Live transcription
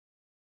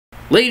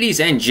Ladies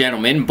and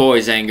gentlemen,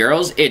 boys and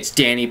girls, it's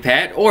Danny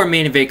Pat, or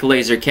Manivake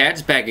Laser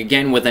Cats, back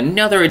again with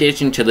another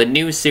edition to the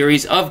new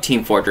series of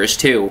Team Fortress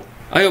 2.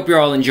 I hope you're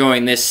all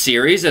enjoying this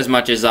series as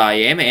much as I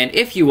am, and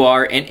if you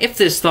are, and if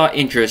this thought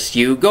interests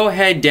you, go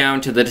ahead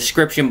down to the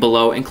description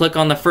below and click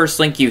on the first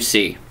link you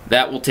see.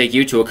 That will take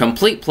you to a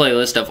complete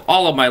playlist of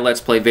all of my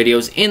Let's Play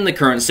videos in the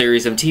current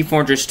series of Team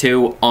Fortress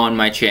 2 on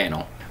my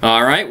channel.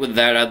 Alright, with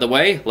that out of the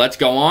way, let's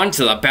go on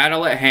to the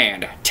battle at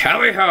hand.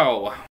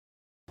 Tally-ho!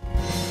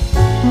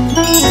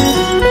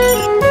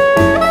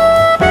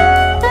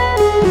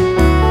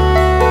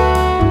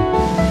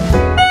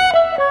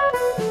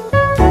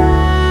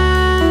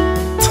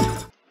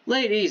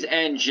 Ladies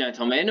and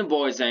gentlemen,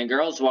 boys and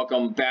girls,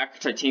 welcome back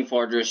to Team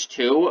Fortress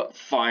 2,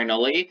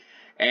 finally.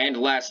 And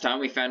last time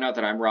we found out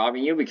that I'm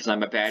robbing you because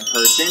I'm a bad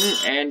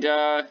person, and,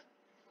 I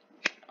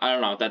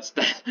don't know, that's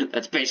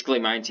basically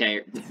my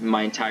entire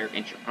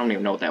intro. I don't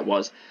even know what that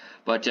was.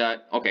 But,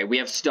 okay, we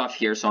have stuff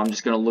here, so I'm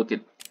just gonna look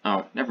at...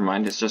 Oh, never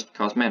mind, it's just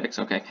cosmetics,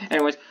 okay.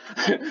 Anyways,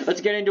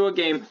 let's get into a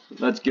game.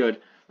 That's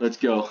good. Let's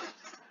go.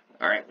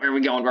 Alright, where are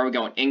we going, where are we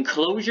going?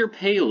 Enclosure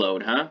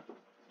payload, huh?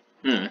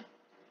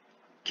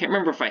 Can't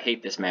remember if I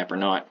hate this map or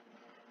not.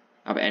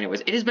 But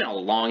anyways, it has been a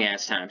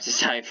long-ass time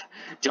since I've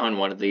done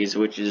one of these,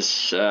 which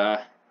is,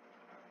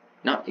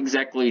 not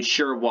exactly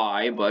sure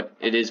why, but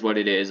it is what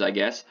it is, I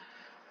guess.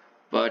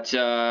 But,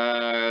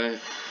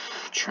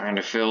 trying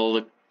to fill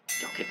the...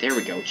 Okay, there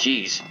we go,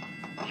 jeez.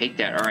 Hate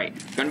that, alright.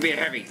 Gonna be a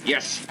heavy,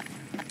 yes!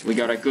 We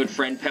got our good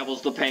friend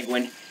Pebbles the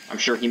Penguin. I'm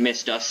sure he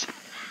missed us.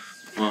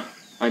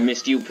 I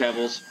missed you,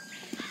 Pebbles.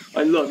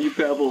 I love you,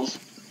 Pebbles.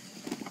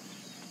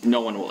 No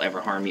one will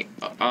ever harm you.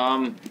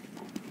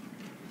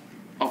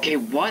 Okay,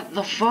 what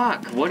the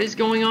fuck? What is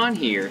going on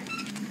here?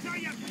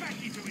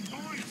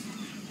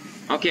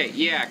 Okay,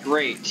 yeah,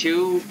 great.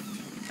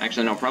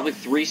 Actually, no, probably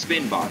 3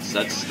 spin bots.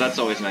 That's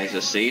always nice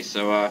to see,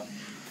 so,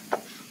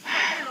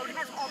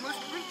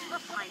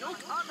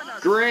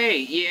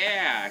 Great,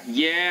 yeah,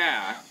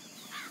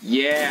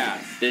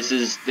 this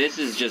is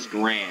just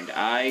grand.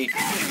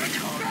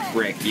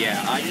 Frick,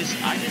 yeah, I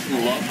just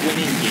love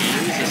winning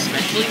games,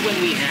 especially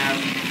when we have,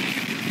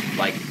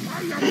 like,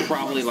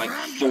 probably, like,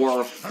 4,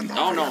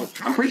 oh no,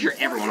 I'm pretty sure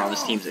everyone on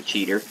this team's a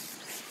cheater.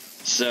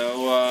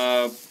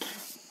 So,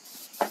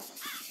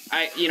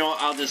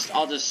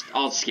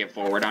 I'll skip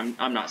forward.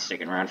 I'm not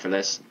sticking around for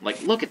this.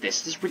 Like, look at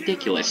this is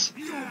ridiculous.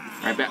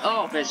 Alright,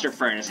 oh, Mr.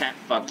 Furnace,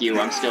 fuck you,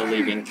 I'm still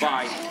leaving,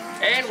 bye.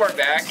 And we're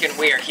back, and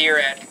we are here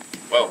at,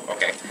 whoa,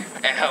 okay.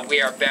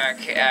 We are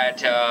back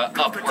at,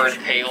 Upward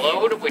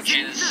Payload, which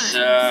is,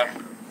 I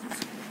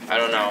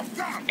don't know,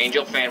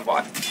 Angel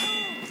Fanbot.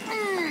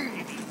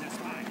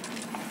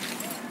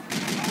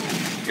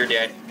 You're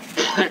dead.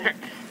 I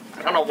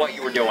don't know what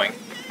you were doing.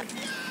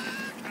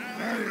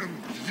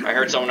 I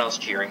heard someone else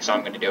cheering, so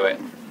I'm gonna do it.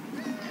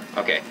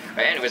 Okay.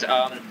 Anyways,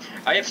 I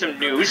have some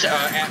news.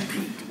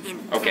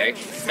 Okay,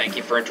 thank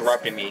you for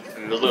interrupting me,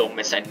 little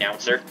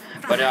misannouncer.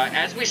 But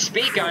as we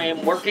speak, I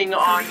am working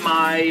on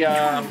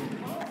my.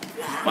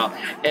 Well,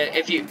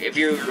 if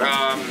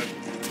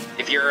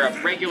you're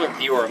a regular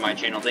viewer of my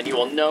channel, then you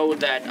will know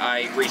that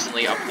I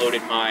recently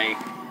uploaded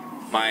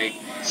my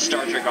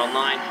Star Trek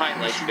Online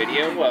highlights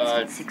video,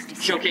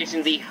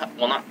 showcasing the,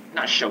 well, not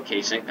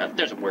showcasing,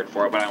 there's a word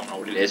for it, but I don't know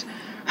what it is,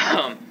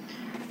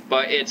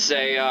 but it's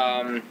a,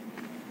 I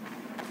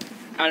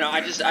don't know,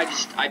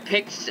 I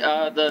picked,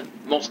 the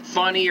most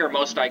funny or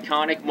most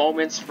iconic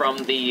moments from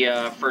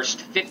the,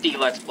 first 50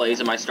 Let's Plays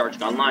of my Star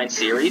Trek Online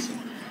series,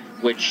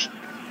 which,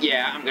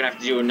 yeah, I'm gonna have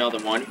to do another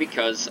one,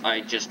 because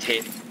I just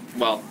hit,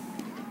 well,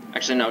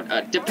 actually, no,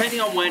 depending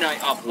on when I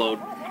upload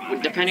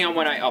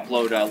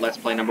Let's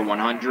Play number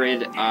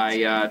 100,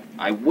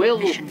 I will...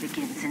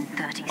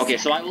 Okay,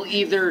 so I will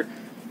either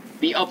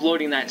be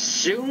uploading that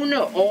soon,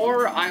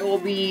 or I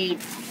will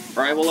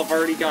have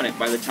already done it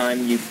by the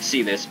time you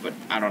see this, but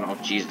I don't know,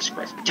 Jesus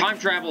Christ. Time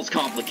travel's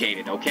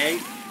complicated, okay?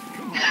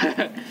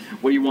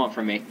 What do you want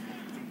from me?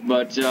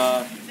 But,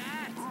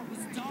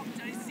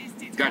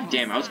 God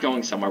damn, I was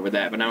going somewhere with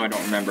that, but now I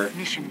don't remember.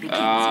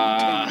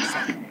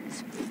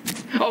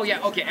 Oh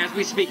yeah, okay, as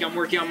we speak, I'm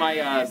working on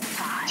my,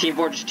 Team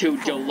Fortress 2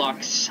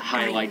 Deluxe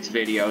highlights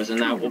videos,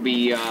 and that will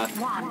be,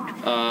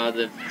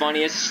 the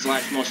funniest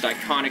 / most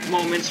iconic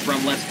moments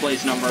from Let's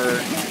Plays number 11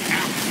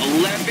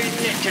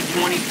 to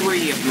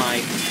 23 of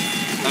my,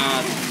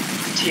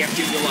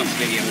 TF2 Deluxe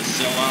videos,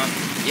 so,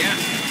 yeah.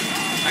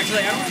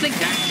 Actually, I don't think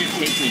that should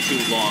take me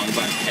too long,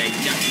 but, hey,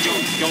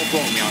 don't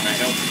quote me on that,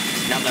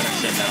 now that I've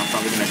said that, I'm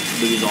probably gonna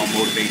lose all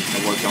motivation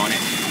to work on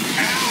it.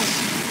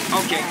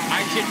 Ow! Okay,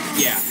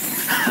 yeah.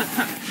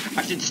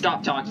 I should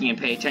stop talking and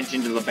pay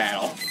attention to the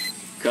battle,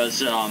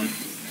 because, I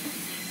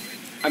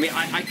mean,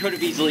 I could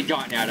have easily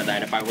gotten out of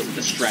that if I wasn't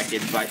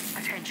distracted, but,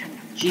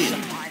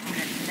 Jesus,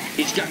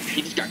 he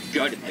just got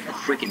gutted like a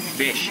freaking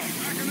fish.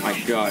 My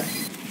God.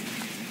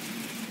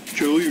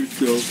 Kill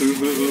yourself.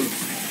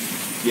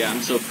 Yeah,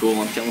 I'm so cool,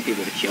 I'm telling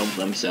people to kill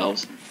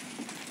themselves.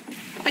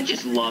 I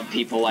just love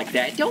people like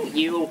that, don't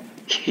you?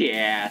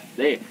 Yeah,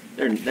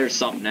 they're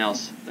something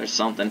else, there's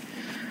something.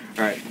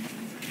 Alright.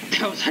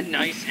 That was a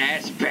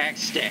nice-ass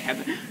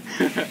backstab.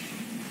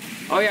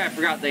 Oh yeah, I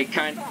forgot they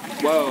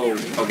Whoa.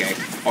 Okay.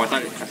 Oh, I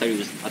thought he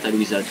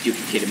was a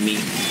duplicate of me.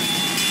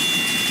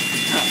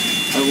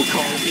 I will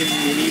call him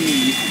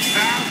Mini-Me.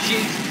 Ow,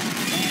 jeez.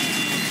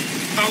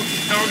 Oh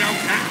no.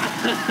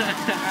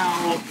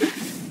 Ow.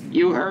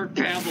 You hurt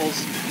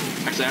Pebbles.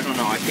 Actually, I don't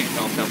know. I can't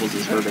tell if Pebbles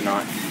is hurt or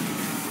not.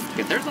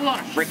 Yeah, there's a lot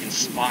of freaking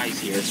spies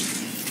here.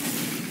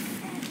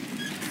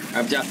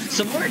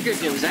 Some more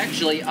good news,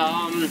 actually.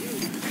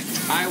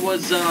 I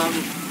was,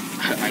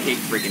 I hate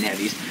freaking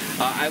heavies.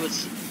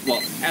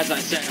 Well, as I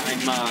said,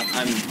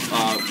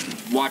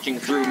 I'm watching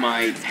through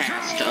my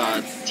past,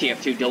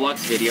 TF2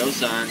 Deluxe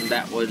videos, and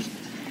that was,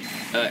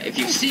 if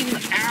you've seen,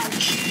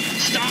 ouch!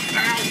 Stop,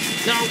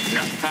 ouch! No,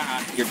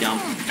 ha, you're dumb.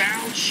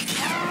 Ouch!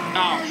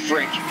 Oh,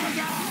 frick.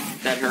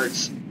 That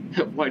hurts.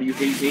 Why do you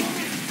hate me?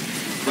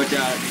 But,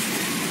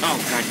 oh,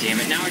 god damn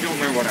it, now I don't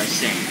remember what I was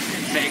saying.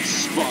 Thanks,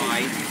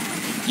 Spy.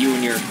 You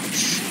and your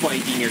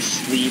spike in your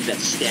sleeve that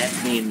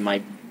stabs me in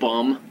my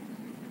bum.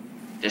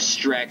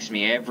 Distracts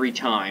me every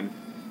time.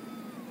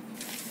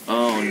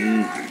 Oh,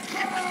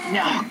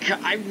 no, God,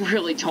 I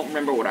really don't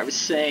remember what I was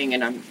saying,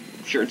 and I'm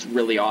sure it's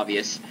really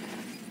obvious.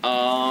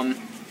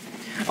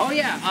 Oh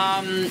yeah,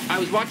 I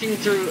was watching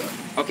through...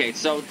 Okay,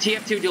 so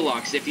TF2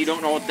 Deluxe, if you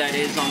don't know what that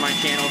is on my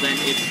channel, then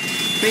it's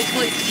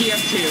basically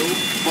TF2,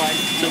 but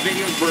the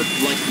videos were,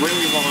 like,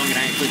 really long, and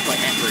I actually put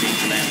effort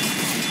into them.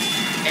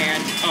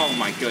 And, oh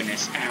my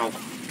goodness, ow.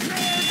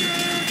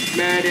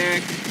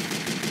 Medic!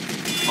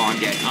 Oh, I'm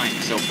dead. I'm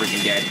so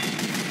freaking dead.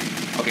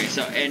 Okay,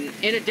 so, and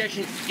in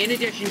addition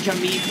to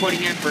me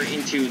putting effort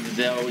into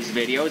those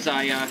videos,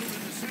 I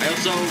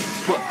also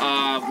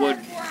would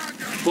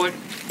put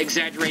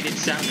exaggerated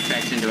sound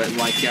effects into it,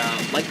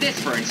 like this,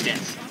 for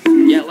instance.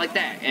 Yeah, like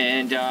that.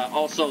 And,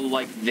 also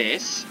like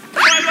this.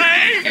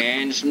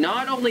 And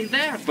not only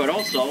that, but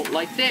also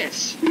like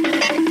this.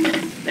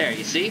 There,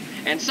 you see?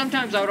 And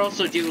sometimes I would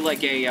also do,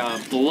 like, a,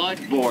 blood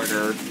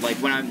border, like,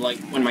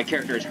 when my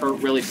character is hurt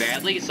really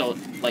badly, so,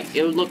 like,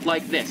 it would look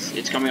like this.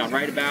 It's coming on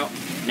right about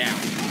now.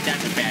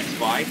 That's a bad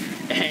spy.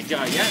 And,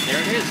 yeah,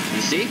 there it is.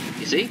 You see?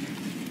 You see?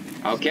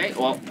 Okay,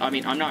 well, I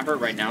mean, I'm not hurt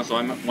right now, so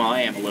I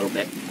am a little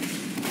bit.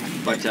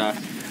 But,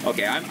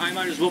 okay, I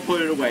might as well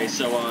put it away,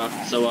 so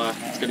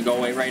it's gonna go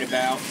away right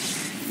about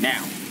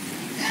now.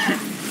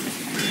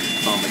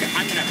 Oh my god,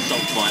 I'm gonna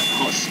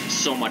have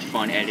so much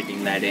fun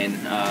editing that in,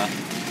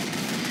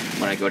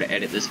 when I go to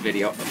edit this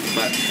video.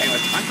 But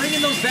anyways, I'm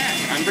bringing those back.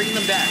 I'm bringing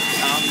them back.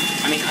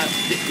 I mean,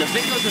 the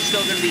videos are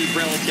still gonna be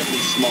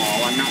relatively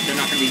small. They're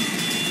not gonna be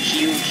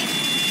huge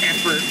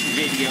effort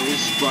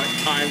videos, but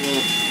I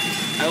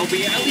will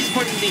be at least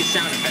putting these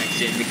sound effects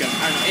in because,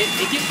 I don't know,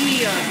 it gives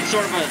me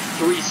sort of a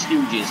Three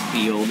Stooges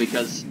feel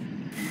because,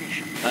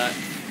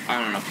 I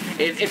don't know.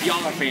 If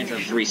y'all are fans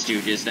of Three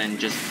Stooges, then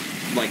just,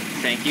 like,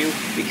 thank you,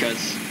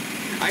 because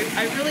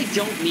I really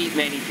don't meet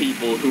many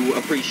people who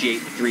appreciate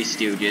the Three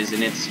Stooges,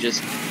 and it's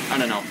just, I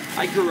don't know.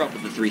 I grew up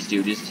with the Three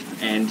Stooges,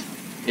 and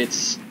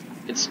it's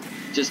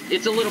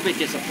a little bit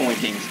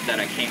disappointing that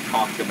I can't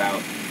talk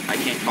about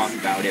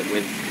it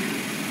with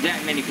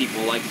that many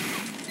people. Like,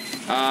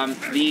 I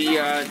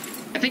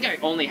think I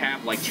only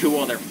have, like, 2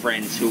 other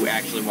friends who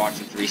actually watch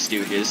the Three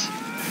Stooges,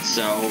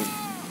 so,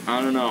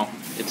 I don't know.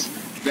 It's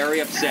very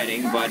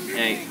upsetting, but,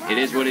 hey, it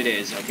is what it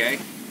is, okay?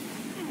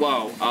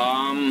 Whoa,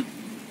 I'm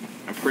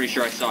pretty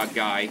sure I saw a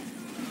guy.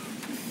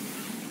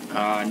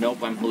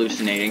 Nope, I'm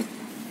hallucinating.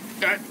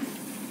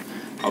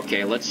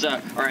 Okay, let's,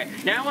 alright,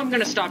 now I'm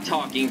gonna stop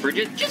talking for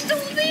just a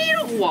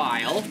little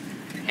while,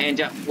 and,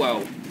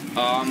 whoa,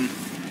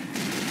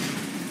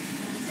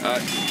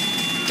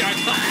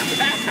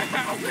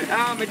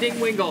 my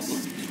ding-wingle.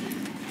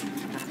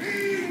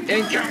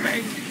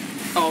 Incoming!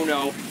 Oh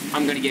no,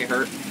 I'm gonna get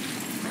hurt.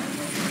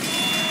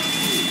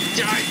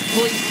 Die,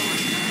 please!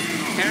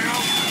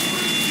 Help!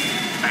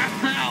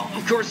 Ow!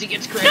 Of course he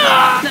gets crazy.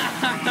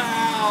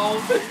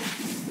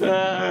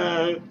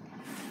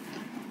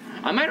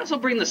 I might also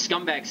bring the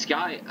Scumbag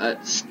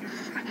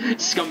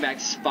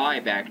Spy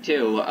back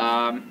too.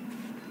 I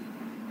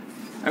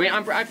mean,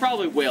 I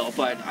probably will,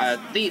 but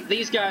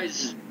these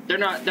guys, they're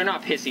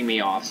not pissing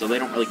me off, so they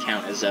don't really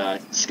count as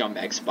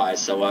Scumbag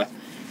Spies. So,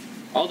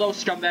 although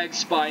Scumbag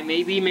Spy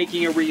may be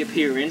making a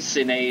reappearance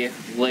in a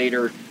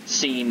later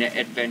scene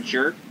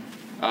adventure,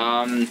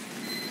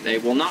 they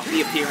will not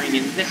be appearing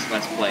in this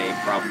Let's Play,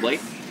 probably.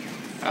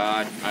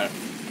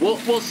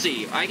 We'll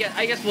see. I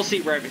guess we'll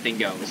see where everything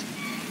goes.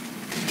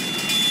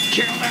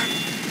 Kill them!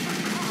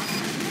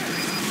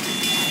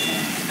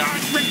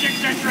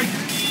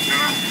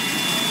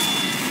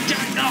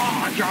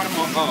 Oh, I got them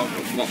all. Oh,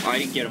 well, I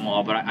didn't get them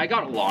all, but I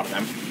got a lot of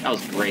them. That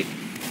was great.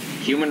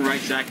 Human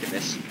rights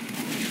activist.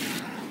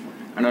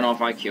 I don't know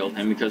if I killed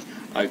him because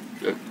I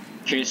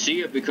can't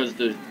see it because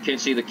can't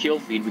see the kill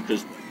feed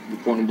because the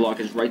recording block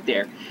is right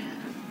there.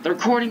 The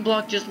recording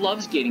block just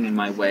loves getting in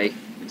my way.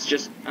 It's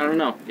just, I don't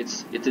know.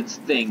 It's its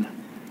thing.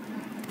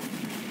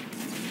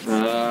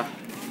 I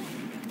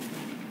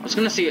was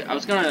gonna see if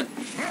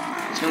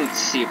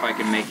I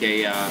can make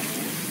a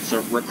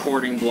it's a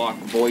recording block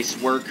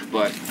voice work,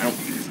 but I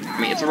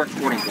mean, it's a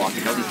recording block,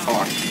 it doesn't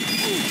talk.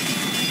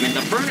 I mean,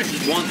 the furnace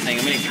is one thing,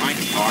 I mean, it kind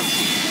of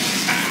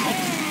talks.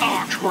 Ow!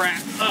 Oh,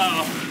 crap!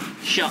 Oh,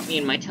 shot me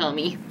in my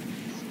tummy.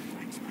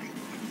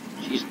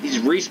 Jeez, these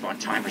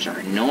respawn timers are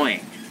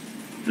annoying.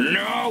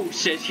 No,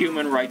 says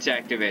human rights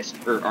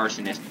activist, or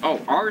arsonist. Oh,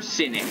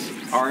 arsonist.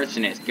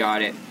 Arsonist,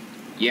 got it.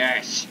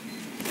 Yes.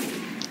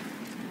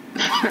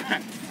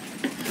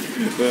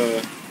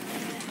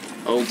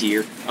 Oh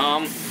dear.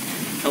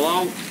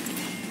 Hello?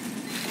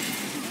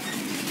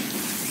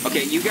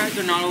 Okay, you guys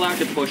are not allowed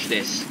to push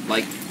this.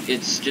 Like,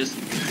 it's just...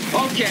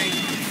 Okay.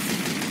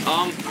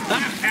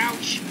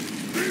 Ouch!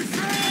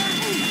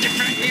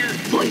 Defend here!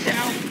 Please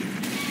help!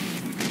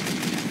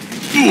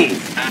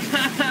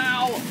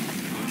 Ow!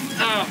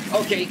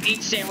 Okay,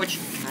 eat sandwich.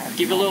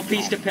 Give a little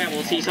piece to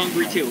Pebbles. He's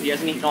hungry too. He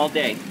hasn't eaten all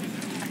day.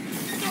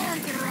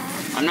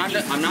 I'm not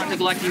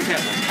neglecting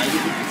Pebbles.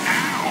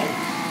 Ow!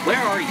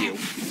 Where are you?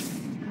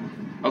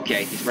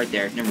 Okay, he's right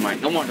there. Never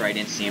mind. No wonder I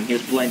didn't see him. He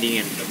was blending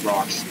in with the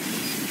rocks.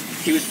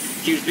 He was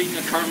being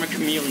a karma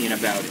chameleon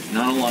about it, and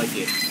I don't like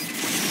it.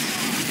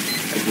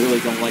 I really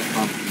don't like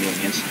karma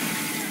chameleons.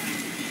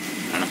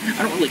 I don't know.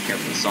 I don't really care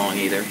for the song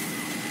either.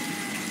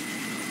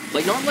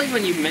 Like, normally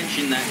when you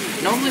mention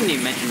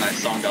that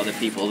song to other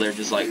people, they're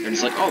just like,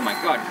 oh my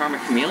god, Karma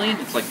Chameleon?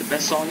 It's like the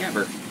best song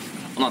ever.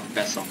 Well, not the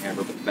best song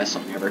ever, but the best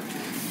song ever.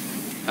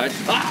 Oh!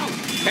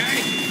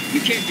 Hey!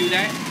 You can't do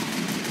that!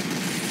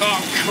 Oh,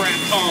 crap!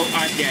 Oh,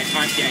 I'm dead.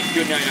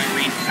 Good night,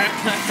 Irene.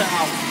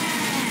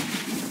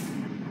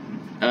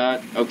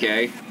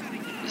 Okay.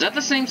 Is that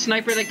the same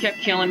sniper that kept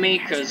killing me?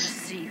 Because,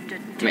 I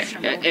mean,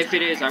 if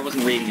it is, I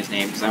wasn't reading his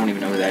name, because I don't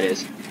even know who that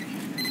is.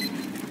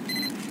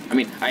 I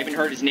mean, I haven't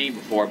heard his name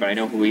before, but I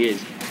know who he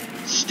is.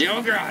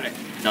 Still got it!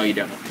 No, you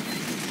don't.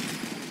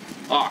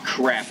 Oh,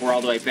 crap, we're all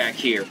the way back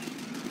here.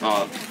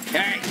 Oh,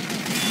 hey!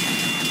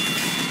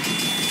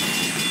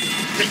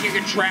 Think you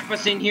can trap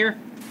us in here?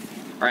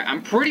 Alright,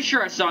 I'm pretty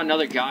sure I saw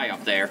another guy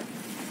up there.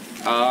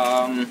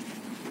 I'm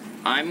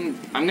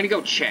gonna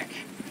go check.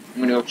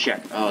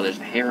 Oh, there's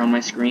a hair on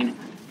my screen.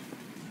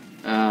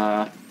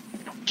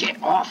 Get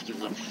off, you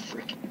little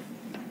frick.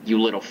 You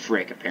little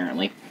frick,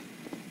 apparently.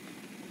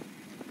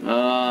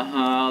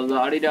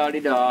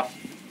 La-di-da-di-da.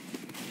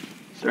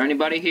 Is there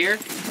anybody here?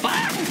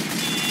 Ah!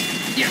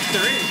 Yes,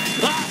 there is!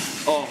 Ah!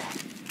 Oh,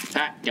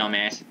 that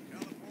dumbass.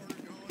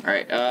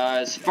 Alright,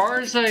 as far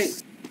as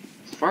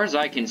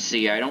I can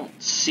see, I don't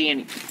see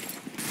any...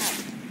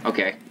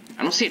 Okay,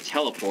 I don't see a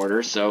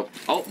teleporter, so...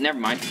 Oh, never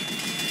mind.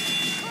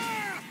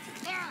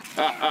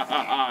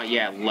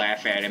 Yeah,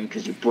 laugh at him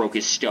because you broke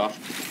his stuff.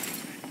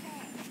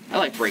 I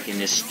like breaking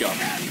this stuff.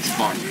 It's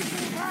fun.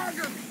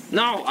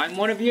 No, I'm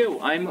one of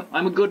you. I'm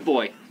a good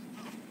boy.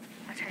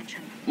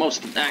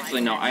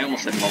 Actually, no, I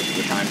almost said most of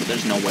the time, but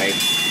there's no way.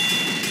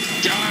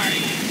 Die!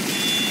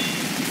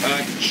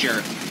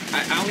 Sure.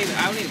 I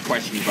don't even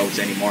question votes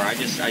anymore. I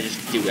just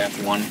do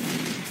F1.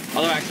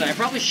 Although, actually, I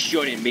probably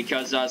shouldn't,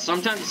 because,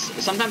 sometimes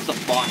the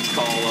bots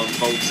call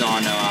votes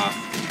on,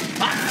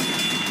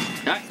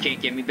 can't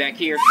get me back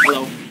here.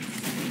 Hello.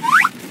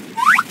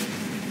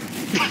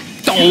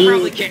 You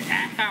probably can't.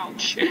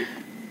 Ouch!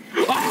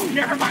 Oh,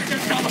 never mind,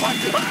 there's another one!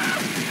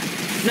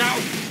 No!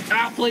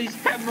 Ah, please,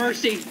 have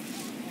mercy!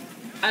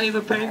 I have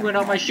a penguin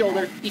on my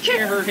shoulder. You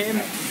can't hurt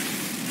him.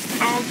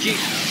 Oh, jeez.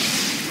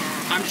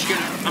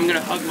 I'm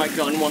gonna hug my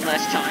gun one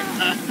last time.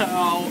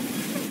 Oh.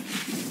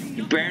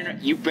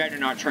 You better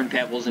not turn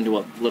Pebbles into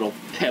a little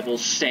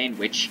Pebbles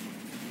sandwich.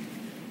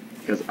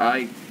 Because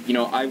I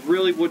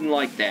really wouldn't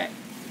like that.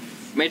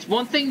 I mean, it's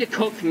one thing to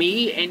cook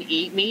me and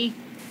eat me.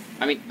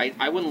 I mean,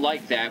 I wouldn't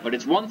like that, but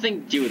it's one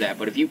thing to do that.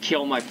 But if you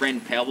kill my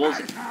friend Pebbles,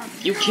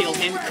 if you kill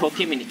him, cook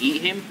him, and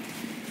eat him,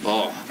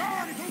 oh,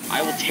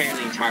 I will tear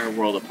the entire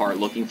world apart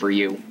looking for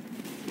you.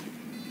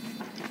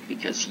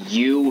 Because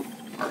you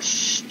are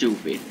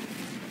stupid.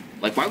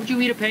 Like, why would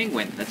you eat a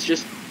penguin? That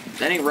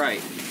ain't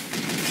right.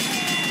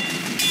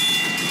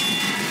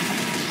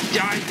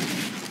 Die!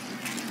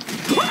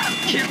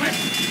 Kill it!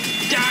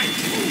 Die!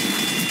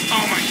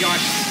 Oh my god!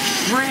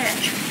 Frick!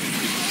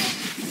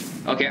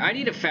 Okay, I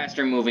need a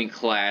faster moving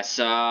class.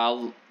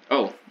 Oh,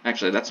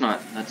 actually, that's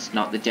not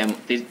the demo.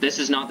 This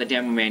is not the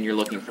demo man you're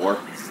looking for.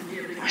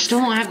 I still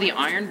don't have the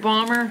Iron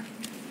Bomber.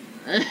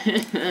 Do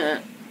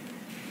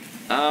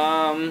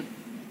I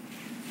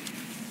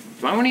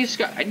want to use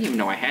Scott? I didn't even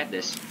know I had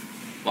this.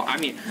 Well, I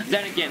mean,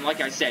 then again,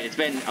 like I said, it's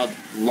been a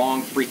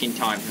long freaking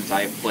time since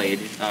I have played.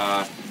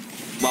 Well,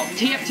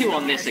 TF2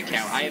 on this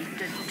account. I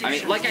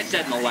mean, like I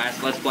said in the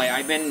last Let's Play,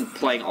 I've been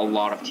playing a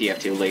lot of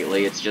TF2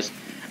 lately. It's just.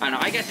 I don't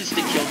know, I guess it's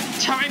to kill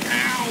time.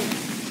 Ow!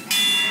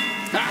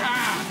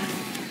 Ah!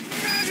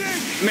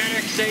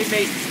 Medic, save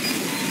me!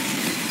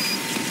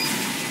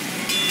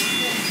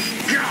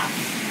 God!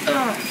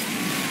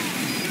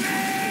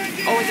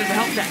 Oh, wait, there's a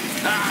health tank.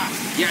 Ah!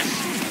 Yes!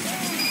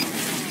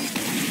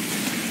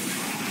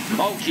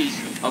 Oh, jeez.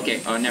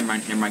 Okay, oh, never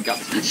mind, go.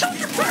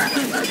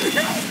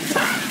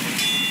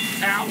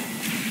 Ow!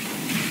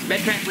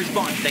 Med pack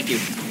respawn, thank you.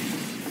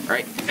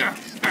 Alright.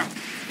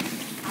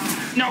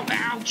 No,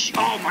 ouch!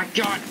 Oh my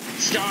god!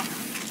 Stop!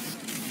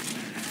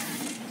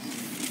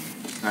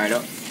 Alright,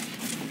 up.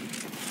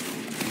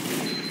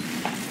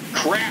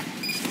 Crap!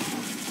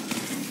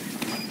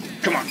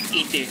 Come on,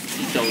 eat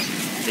those.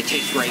 They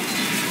taste great.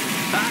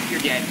 Ah,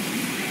 you're dead.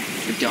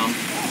 You're dumb.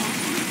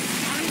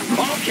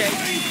 Okay!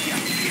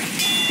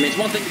 I mean, it's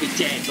one thing to be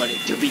dead, but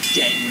to be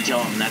dead and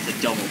dumb, that's a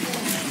double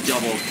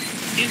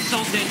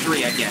insult to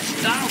injury, I guess.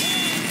 Ow!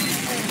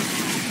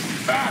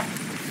 Ah!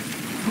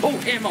 Oh,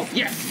 ammo,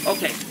 yes!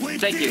 Okay,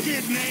 thank you.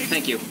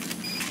 Thank you.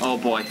 Oh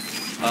boy.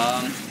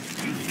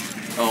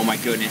 Oh my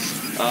goodness.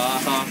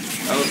 Oh,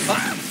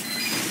 ah!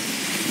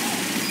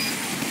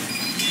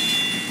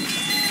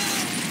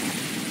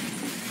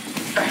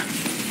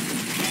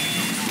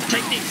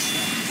 Take these!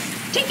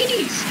 Take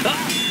these!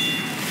 Ah!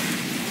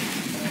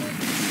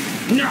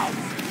 No!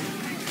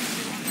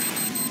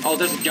 Oh,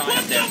 there's a guy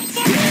up there.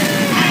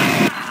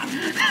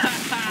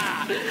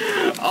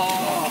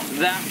 Oh,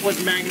 that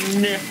was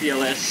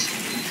magnificent.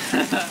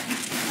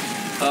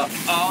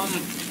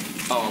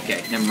 Oh,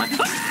 okay, never mind. No,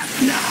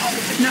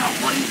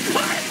 please!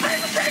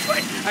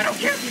 I don't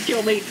care if you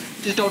kill me.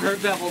 Just don't hurt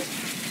Bevels.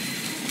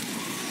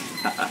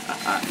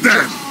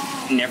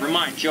 Never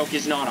mind, joke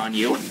is not on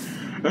you.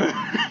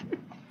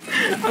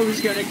 I was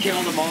gonna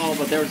kill them all,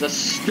 but there was a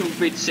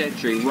stupid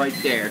sentry right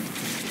there.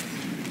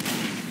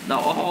 No,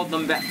 I'll hold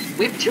them back.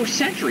 We have 2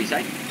 sentries.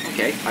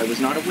 Okay, I was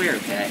not aware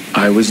of that.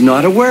 I was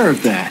not aware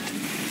of that.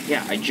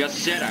 Yeah, I just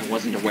said I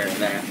wasn't aware of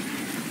that.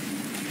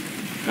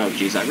 Oh,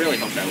 jeez, I really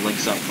hope that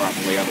links up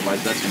properly,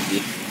 otherwise that's gonna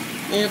be...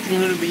 It's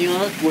gonna be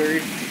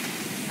awkward.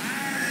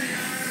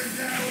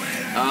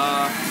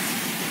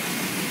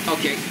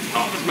 Okay.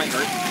 Oh, this might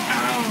hurt.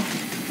 Ow.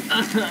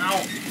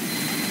 Ow.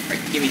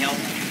 Alright, give me help.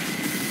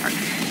 Alright.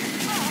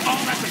 Oh,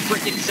 that's a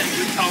freaking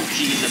sentry. Oh,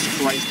 Jesus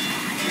Christ.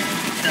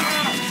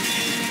 Ah.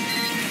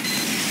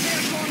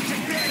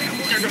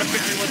 They're gonna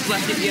bury what's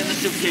left of you in the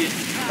suitcase.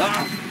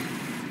 Ah.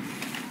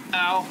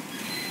 Ow.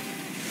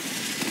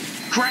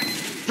 Crap.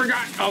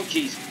 Forgot. Oh,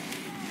 jeez.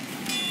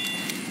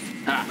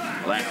 Ah,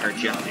 well, that hurt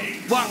you.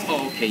 Whoa.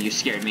 Oh, okay, you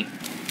scared me.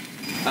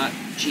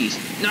 Jeez.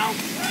 No.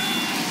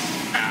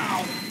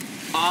 Ow.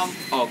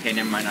 Oh, okay,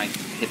 never mind. I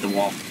hit the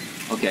wall.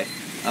 Okay.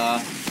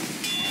 Ow.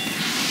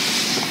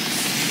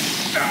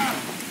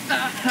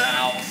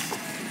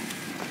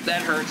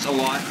 That hurts a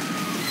lot.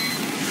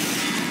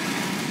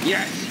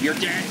 Yes, you're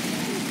dead.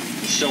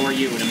 So are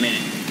you in a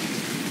minute.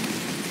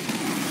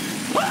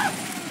 Ah!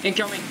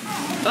 Incoming.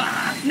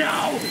 Ah!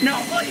 No!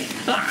 No, please!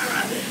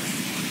 Ah!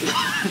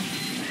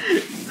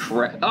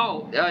 Crap.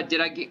 Oh,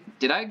 did I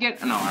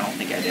get? No, I don't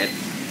think I did.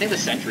 I think the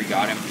sentry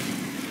got him.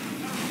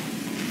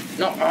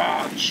 No,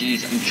 oh,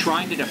 jeez. I'm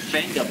trying to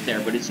defend up there,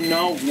 but it's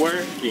not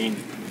working.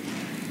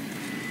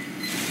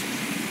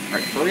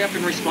 Alright, hurry up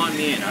and respawn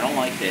me in. I don't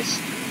like this.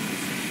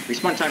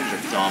 Respawn times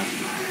are dumb.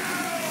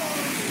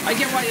 I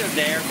get why they're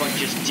there, but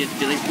just do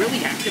they really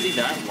have to be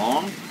that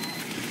long?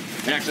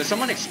 And actually,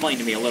 someone explained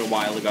to me a little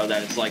while ago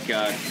that it's like,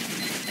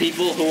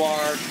 people who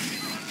are,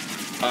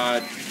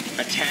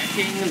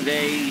 attacking,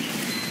 they...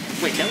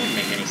 Wait, that wouldn't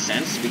make any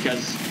sense,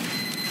 because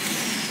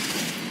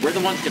we're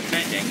the ones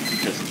defending,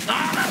 because...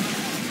 Ah!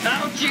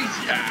 Oh, jeez!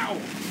 Ow!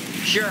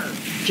 Sure,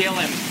 kill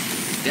him.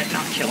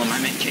 Not kill him, I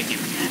meant kick him.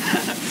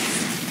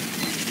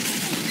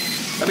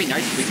 That'd be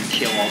nice if we could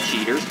kill all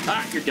cheaters.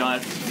 Ah, you're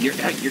done. You're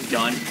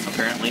done,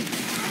 apparently.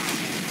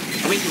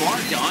 I mean, you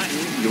are done.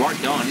 You are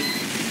done.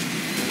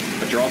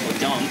 But you're also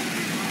dumb.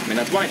 I mean,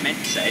 that's what I meant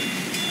to say.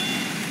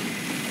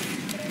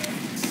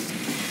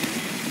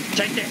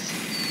 Take this!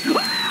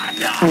 Ah,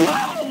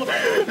 no!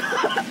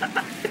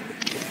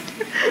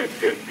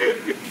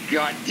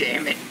 God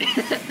damn it.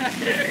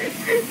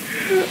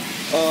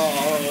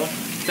 Oh,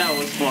 that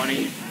was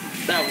funny.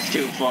 That was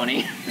too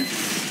funny.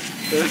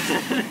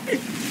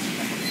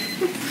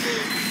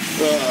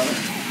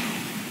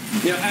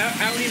 You know,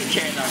 I don't even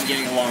care that I'm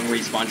getting a long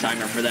respawn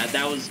timer for that.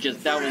 That was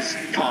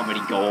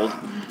comedy gold.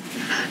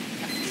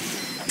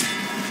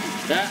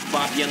 That,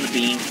 bop you on the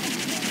bean.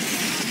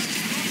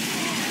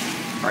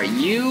 Are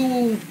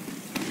you...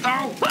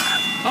 Oh!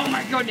 Oh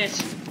my goodness!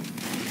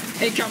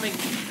 Incoming!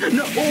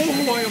 No!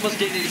 Oh, I almost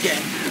did it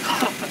again.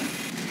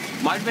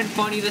 Might have been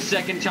funny the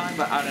second time,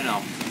 but I don't know.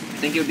 I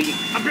think it would be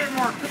a bit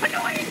more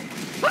annoying.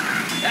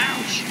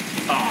 Ouch!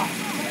 Oh!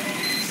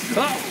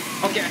 Oh!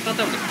 Okay, I thought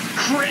that was a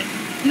crit!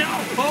 No!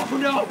 Oh,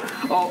 no!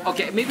 Oh,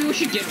 okay, maybe we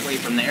should get away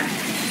from there.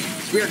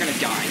 We are gonna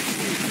die.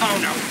 Oh,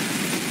 no.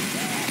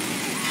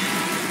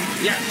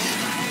 Yes!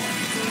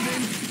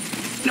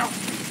 No!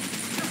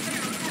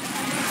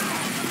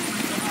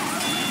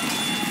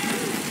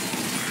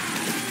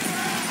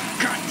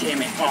 God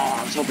damn it. Oh,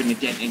 I was hoping to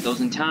detonate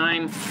those in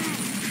time.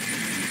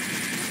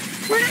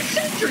 Where did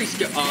sentries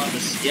go? Oh,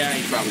 yeah,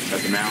 he probably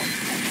took him out.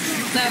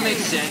 That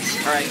makes sense.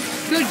 Alright.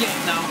 Good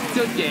game, though.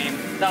 Good game.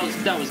 That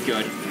was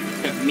good.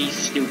 Me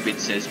stupid,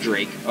 says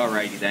Drake.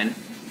 Alrighty then.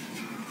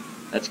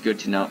 That's good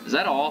to know. Is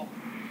that all?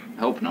 I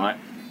hope not.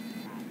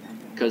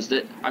 Because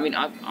I mean,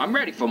 I'm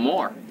ready for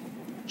more.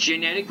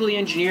 Genetically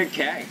engineered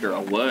cat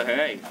girl. What?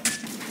 Hey.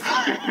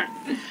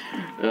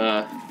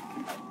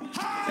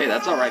 Hey,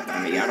 that's alright by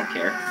me, I don't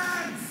care.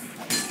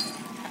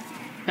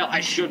 Hell, I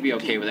should be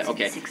okay with it.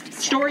 Okay,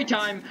 story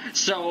time!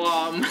 So,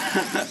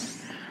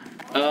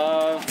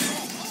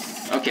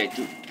 okay,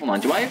 hold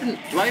on, do I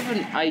have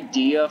an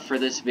idea for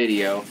this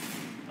video?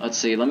 Let's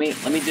see, let me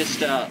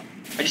just, I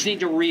just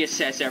need to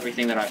reassess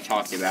everything that I've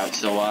talked about.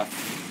 So,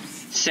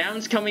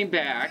 sounds coming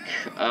back,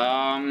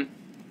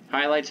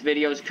 highlights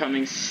videos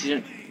coming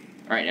soon.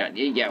 Alright,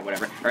 yeah,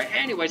 whatever. Alright,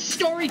 anyway,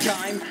 story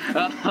time!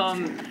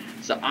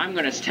 So I'm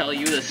gonna tell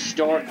you the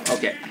story.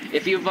 Okay,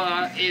 if you've,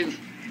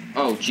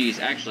 oh, geez,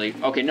 actually,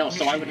 okay, no,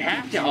 so I would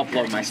have to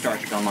upload my Star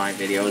Trek Online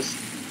videos,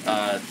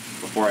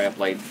 before I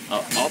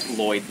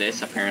upload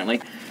this,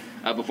 apparently.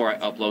 Before I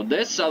upload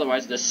this,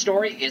 otherwise the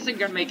story isn't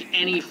gonna make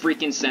any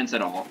freaking sense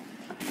at all.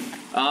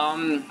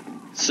 Alright,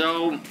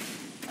 so,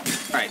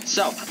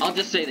 I'll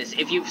just say this.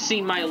 If you've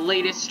seen my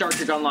latest Star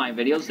Trek Online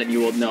videos, then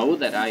you will know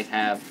that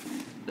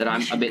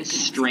I'm a bit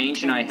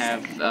strange, and I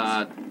have,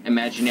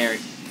 imaginary...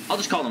 I'll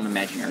just call them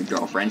imaginary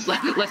girlfriends.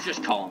 Let's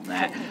just call them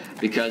that.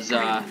 Because,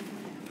 I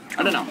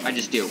don't know. I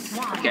just do.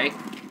 Okay?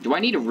 Do I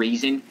need a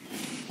reason?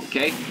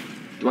 Okay?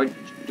 Do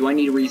I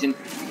need a reason?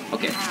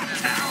 Okay.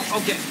 Ow!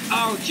 Okay.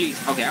 Oh, jeez.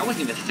 Okay, I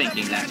wasn't even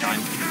thinking that time.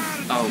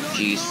 Oh,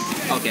 jeez.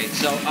 Okay,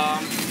 so,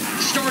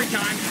 story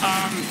time.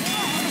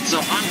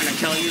 So I'm gonna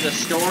tell you the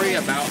story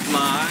about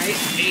my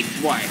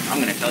 8th wife. I'm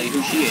gonna tell you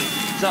who she is.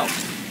 So,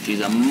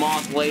 she's a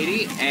moth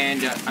lady,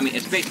 and, I mean,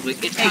 it's basically,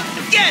 it's... Hey,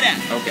 get it!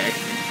 Okay.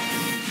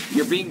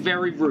 You're being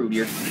very rude.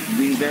 You're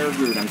being very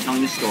rude. I'm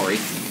telling the story.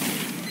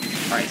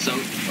 Alright, so...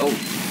 Oh,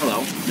 hello.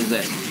 What is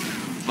this?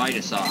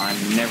 Vitasaw.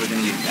 I'm never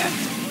gonna use that.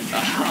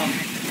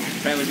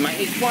 Anyways, my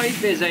 8th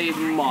wife is a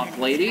moth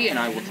lady, and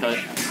I will tell...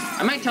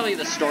 I might tell you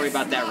the story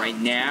about that right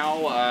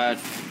now.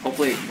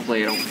 Hopefully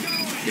I don't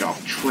get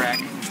off track,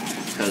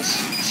 because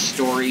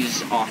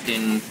stories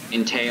often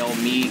entail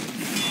me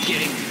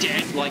getting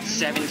dead like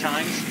 7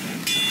 times.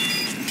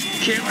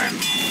 Kill him!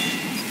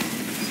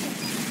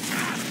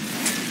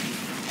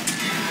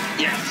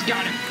 Yes,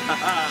 got him!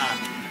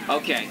 Haha!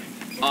 Okay.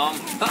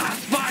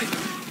 Spy!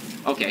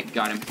 Okay,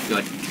 got him.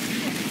 Good.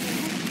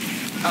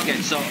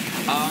 Okay, so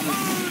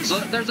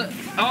there's a...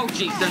 Oh,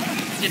 geez,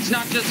 it's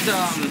not just,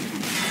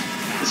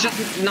 it's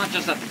just not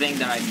just a thing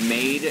that I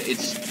made.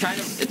 It's kind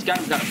of got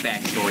a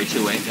backstory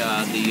to it.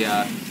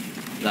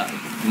 The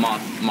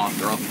moth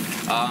girl.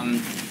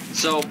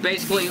 So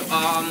basically,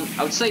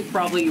 I would say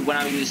probably when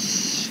I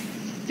was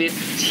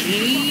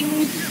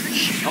 15.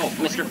 Oh,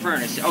 Mr.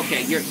 Furnace.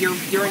 Okay, you're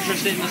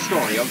interested in the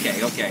story.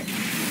 Okay.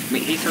 I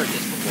mean, he's heard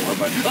this before,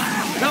 but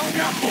no.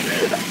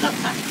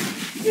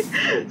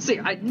 See,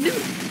 I knew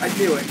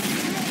it.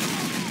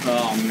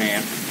 Oh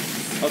man.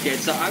 Okay,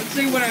 so I would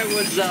say when I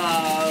was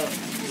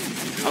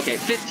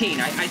 15.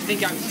 I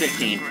think I was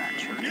 15.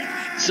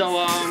 So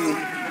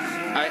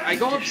I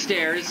go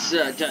upstairs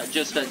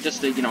just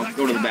to you know,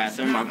 go to the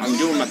bathroom. I'm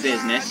doing my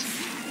business,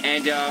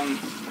 and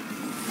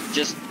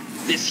just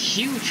this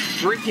huge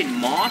freaking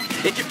moth.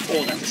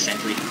 Oh, that's a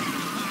sentry.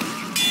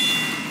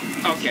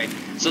 Okay,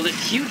 so this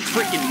huge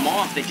freaking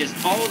moth.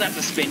 Oh, that's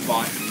a spin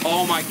bot.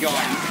 Oh my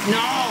god,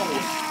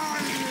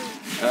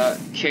 no!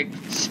 Kick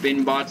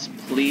spin bots,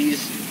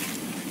 please,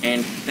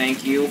 and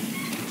thank you.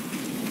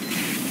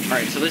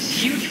 Alright, so this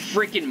huge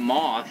freaking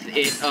moth,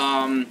 it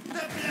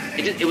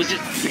was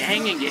just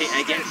banging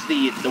against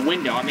the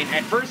window. I mean,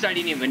 at first I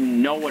didn't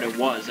even know what it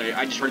was.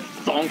 I just heard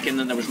thunk, and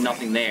then there was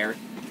nothing there,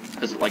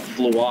 because it, like,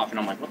 flew off, and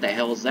I'm like, what the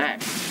hell is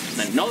that? And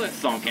then another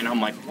thunk, and I'm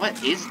like,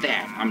 what is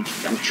that? I'm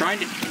trying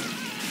to...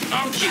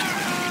 Oh, jeez!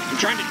 I'm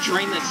trying to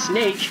drain the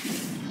snake,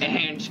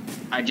 and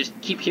I just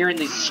keep hearing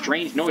these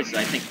strange noises.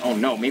 I think, oh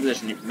no, maybe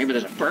there's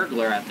a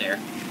burglar out there.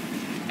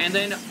 And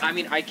then, I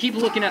mean, I keep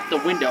looking at the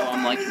window.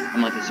 I'm like,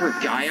 is there a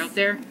guy out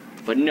there?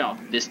 But no,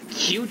 this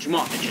huge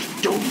moth that just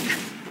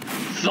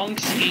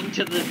thunks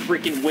into the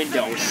freaking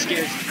window,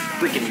 scares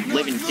freaking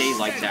living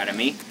daylights out of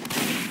me.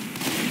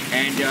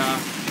 And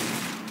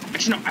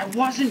actually, no, I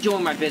wasn't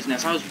doing my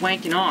business. I was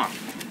wanking off.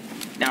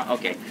 Now,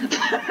 okay,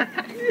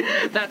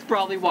 that's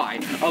probably why.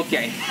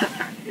 Okay.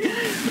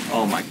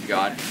 Oh my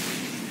god.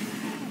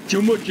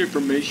 Too much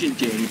information,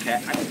 Danny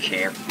Pat. I don't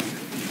care.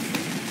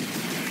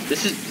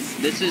 This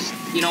is,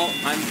 you know,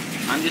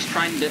 I'm just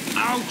trying to,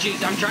 oh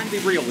jeez, I'm trying to be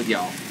real with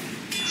y'all.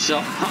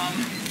 So,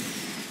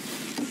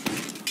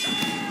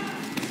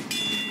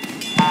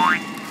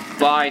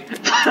 bye.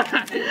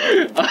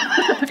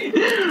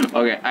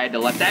 Okay, I had to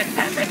let that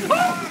happen.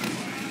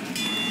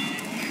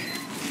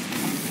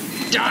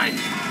 Die!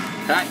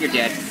 Ah, you're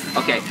dead.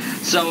 Okay,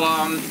 so,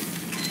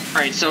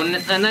 alright, so,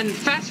 and then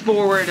fast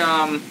forward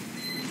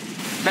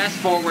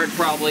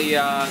probably,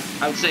 I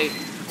would say,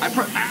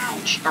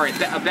 ouch! Alright,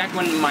 back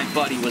when my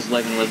buddy was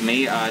living with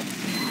me,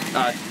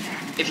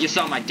 if you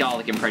saw my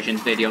Dalek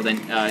impressions video,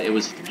 then, it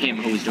was him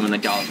who was doing the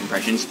Dalek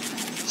impressions.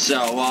 So,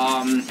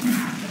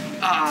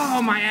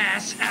 oh, my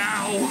ass!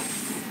 Ow!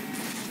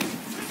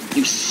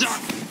 You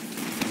suck!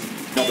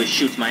 Nobody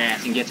shoots my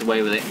ass and gets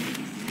away with it.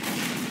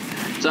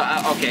 So,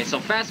 okay, so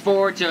fast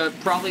forward to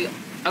probably,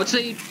 I would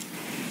say,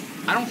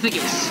 I don't think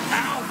it was,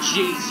 ow,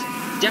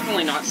 jeez!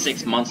 definitely not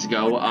 6 months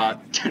ago.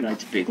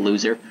 Tonight's Big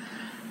Loser.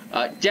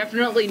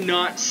 Definitely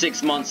not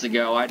 6 months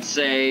ago. I'd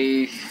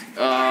say,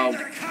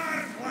 alright,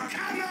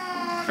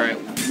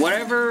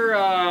 whatever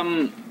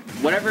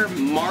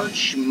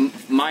March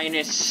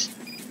minus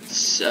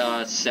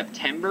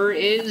September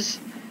is,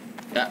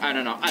 I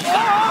don't know.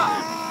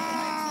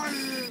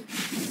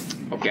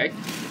 Okay.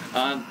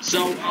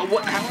 So,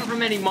 however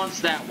many months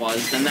that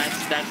was, then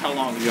that's how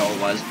long ago it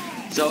was.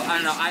 So,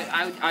 I don't know,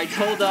 I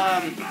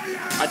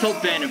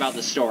told Ben about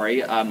the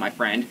story, my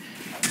friend,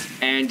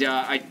 and,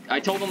 I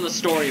told him the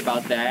story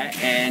about that,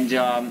 and,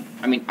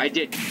 I mean, I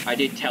did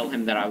tell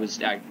him that I was,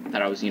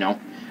 you know,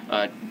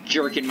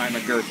 jerking my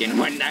McGurkin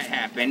when that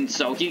happened,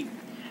 so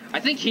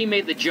I think he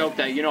made the joke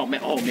that, you know,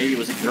 oh, maybe it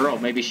was a girl,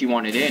 maybe she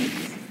wanted in,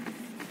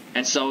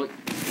 and so,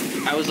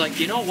 I was like,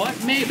 you know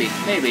what, maybe,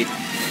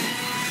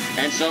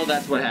 and so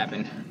that's what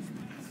happened.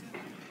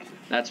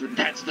 That's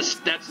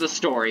the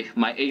story.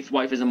 My 8th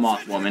wife is a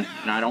moth woman,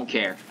 and I don't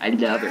care. I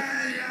love her.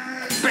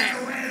 Bam!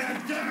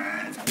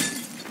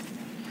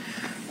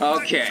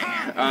 Okay,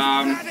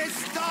 I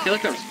feel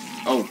like I was...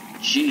 Oh,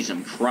 jeez,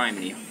 I'm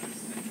criminy.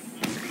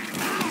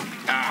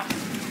 Ah.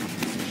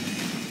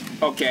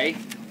 Okay.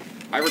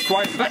 I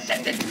require...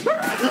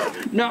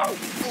 No!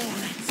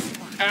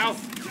 Ow!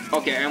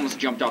 Okay, I almost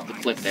jumped off the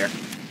cliff there.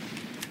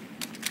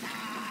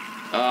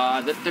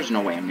 There's no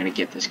way I'm gonna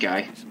get this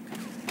guy.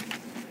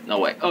 No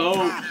way.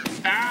 Oh!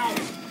 Ow!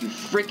 You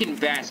freaking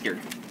bastard.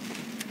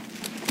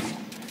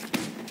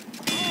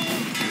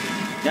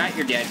 Nah,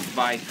 you're dead.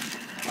 Bye.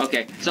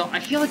 Okay, so I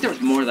feel like there was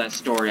more to that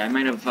story. I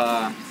might have,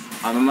 I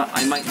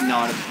might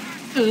not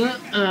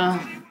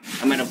have...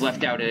 I might have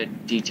left out a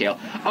detail.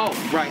 Oh,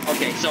 right,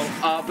 okay, so,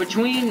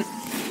 between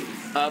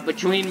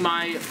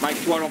my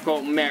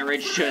quote-unquote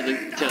marriage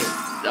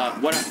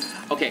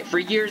okay, for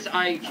years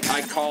I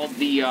called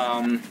the,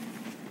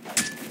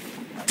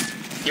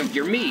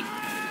 you're me.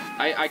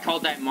 I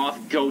called that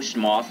moth Ghost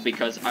Moth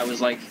because I was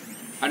like,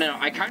 I don't know,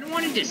 I kind of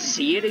wanted to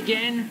see it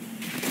again,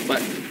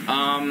 but,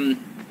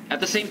 at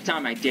the same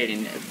time I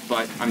didn't,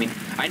 but, I mean,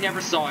 I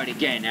never saw it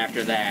again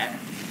after that,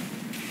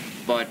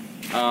 but,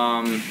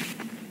 oh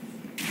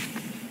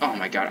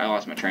my god, I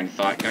lost my train of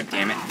thought, god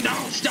damn it. No,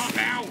 stop,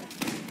 ow!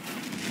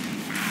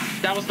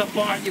 That was the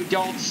bot, you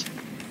dolts!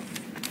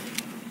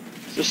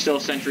 Is there still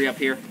a sentry up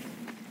here?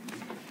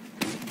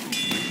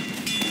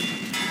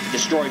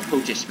 Destroy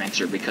food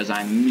dispenser because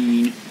I'm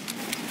mean.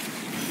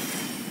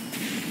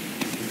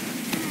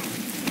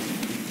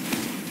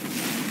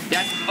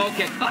 That's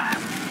okay. Ah!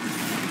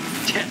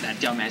 That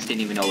dumbass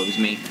didn't even know it was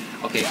me.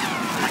 Okay,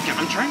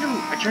 I'm trying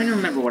to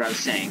remember what I was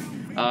saying.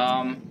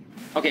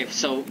 Okay,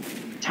 so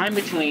time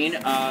between.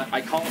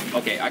 I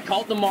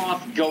called the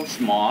moth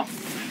Ghost Moth,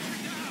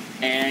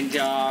 and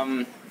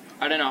I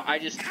don't know. I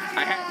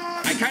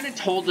kind of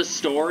told the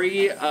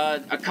story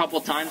a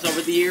couple times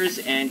over the years,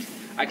 and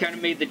I kind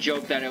of made the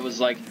joke that it was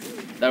like,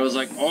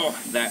 oh,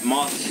 that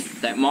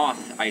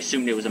moth. I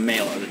assumed it was a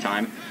male at the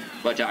time,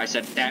 but I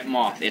said that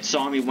moth. It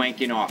saw me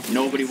wanking off.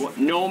 No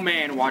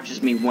man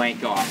watches me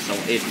wank off. So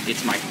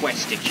it's my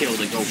quest to kill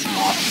the ghost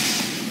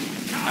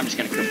moth. I'm just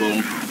gonna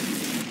kaboom.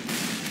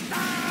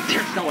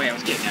 There's no way I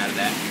was getting out of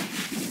that.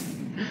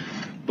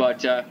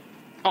 But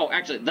oh,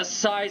 actually, the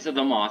size of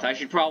the moth. I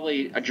should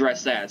probably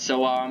address that.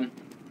 So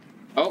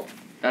oh,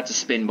 that's a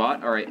spin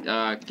bot. All right,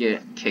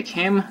 kick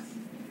him.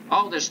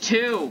 Oh, there's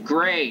two!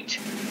 Great!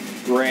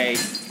 Great.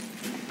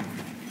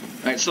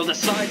 Alright, so the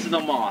size of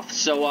the moth.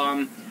 So,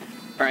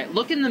 alright,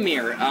 look in the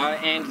mirror, I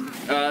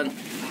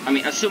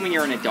mean, assuming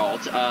you're an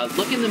adult,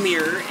 look in the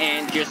mirror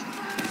and just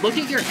look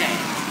at your head.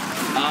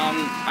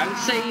 I would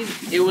say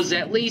it was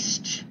at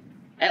least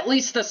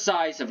the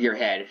size of your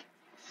head.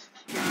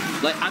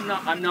 Like, I'm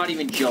not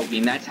even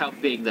joking, that's how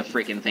big the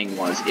freaking thing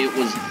was. It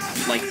was,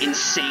 like,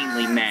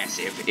 insanely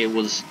massive.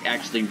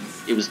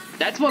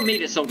 That's what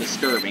made it so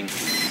disturbing.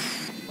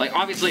 Like,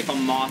 obviously, if a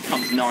moth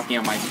comes knocking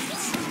on my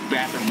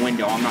bathroom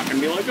window, I'm not gonna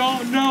be like,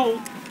 oh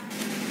no!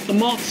 The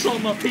moth saw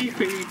my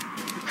pee-pee!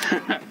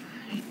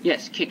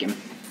 Yes, kick him.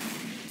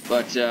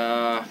 But,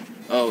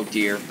 oh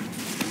dear.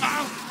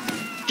 Ow!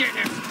 Get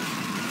him!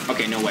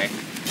 Okay, no way.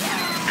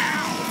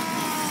 Ow!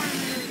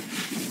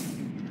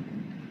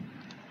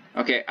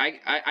 Okay,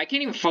 I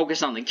can't even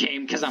focus on the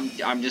game, because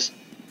I'm just...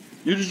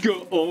 You just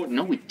go, oh,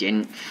 no we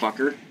didn't,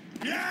 fucker.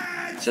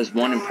 It says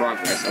 1 in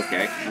progress,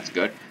 okay, that's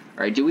good.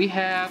 Alright, do we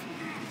have...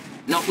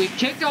 No, we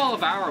kicked all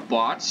of our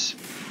bots.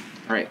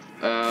 Alright,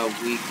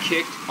 we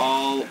kicked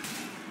all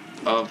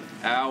of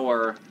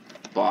our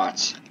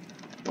bots.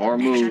 Or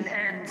move,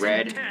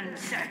 red.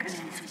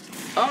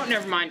 Oh,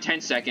 never mind,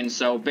 10 seconds,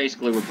 so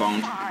basically we're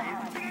boned.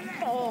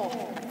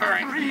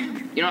 Alright,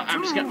 you know,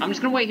 I'm just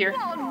gonna wait here.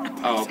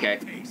 Oh, okay.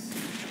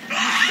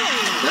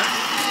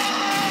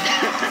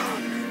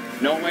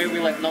 No way we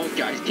let those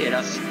guys get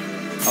us.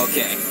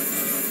 Okay.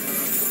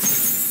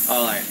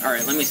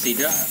 Alright, let me see.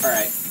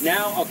 Alright,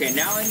 now I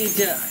need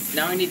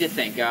to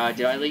think.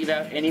 Did I leave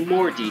out any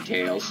more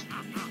details?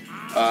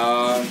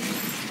 I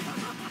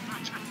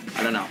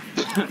don't know.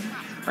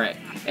 Alright,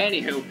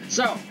 anywho,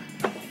 so,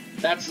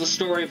 that's the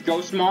story of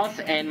Ghost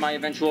Moth and my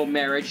eventual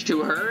marriage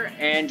to her,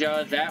 and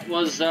that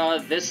was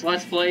this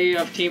Let's Play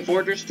of Team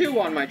Fortress 2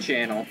 on my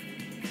channel.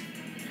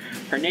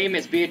 Her name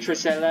is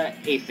Beatricella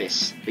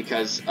Aethys,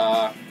 because,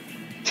 I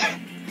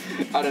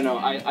don't know,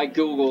 I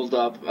googled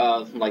up,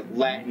 like,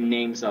 Latin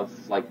names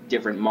of, like,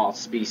 different moth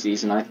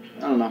species, and I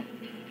don't know,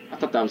 I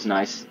thought that was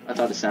nice. I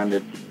thought it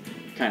sounded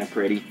kind of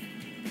pretty.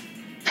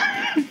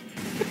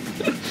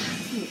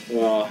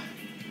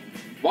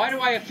 Why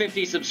do I have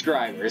 50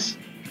 subscribers?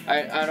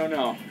 I don't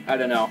know. I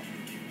don't know.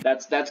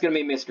 That's gonna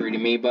be a mystery to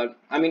me, but,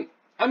 I mean,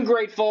 I'm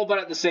grateful, but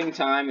at the same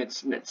time,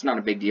 it's not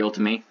a big deal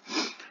to me.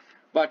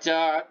 But,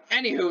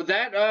 anywho,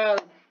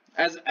 that,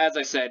 as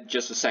I said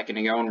just a second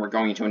ago, and we're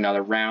going into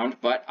another round,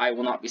 but I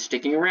will not be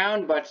sticking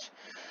around, but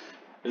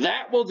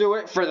that will do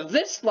it for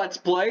this Let's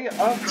Play of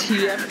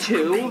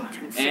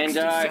TF2, and,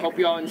 I hope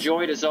you all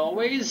enjoyed as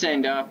always,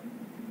 and,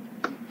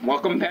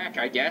 welcome back,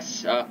 I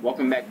guess.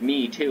 Welcome back,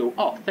 me, too.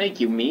 Oh, thank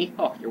you, me.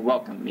 Oh, you're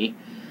welcome, me.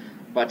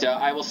 But,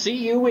 I will see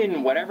you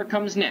in whatever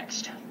comes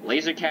next.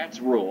 Laser Cats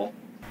rule.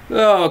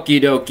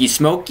 Okie dokie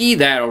Smokey,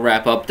 that'll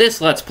wrap up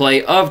this Let's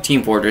Play of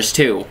Team Fortress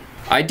 2.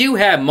 I do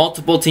have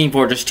multiple Team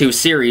Fortress 2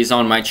 series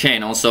on my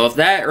channel, so if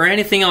that or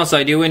anything else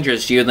I do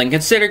interest you, then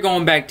consider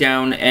going back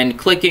down and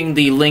clicking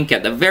the link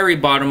at the very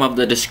bottom of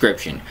the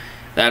description.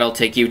 That'll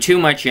take you to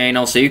my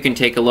channel so you can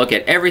take a look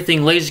at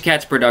everything Laser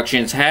Cats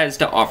Productions has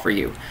to offer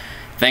you.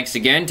 Thanks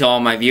again to all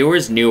my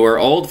viewers, new or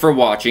old, for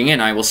watching,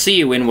 and I will see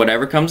you in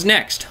whatever comes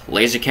next.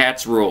 Laser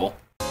Cats rule.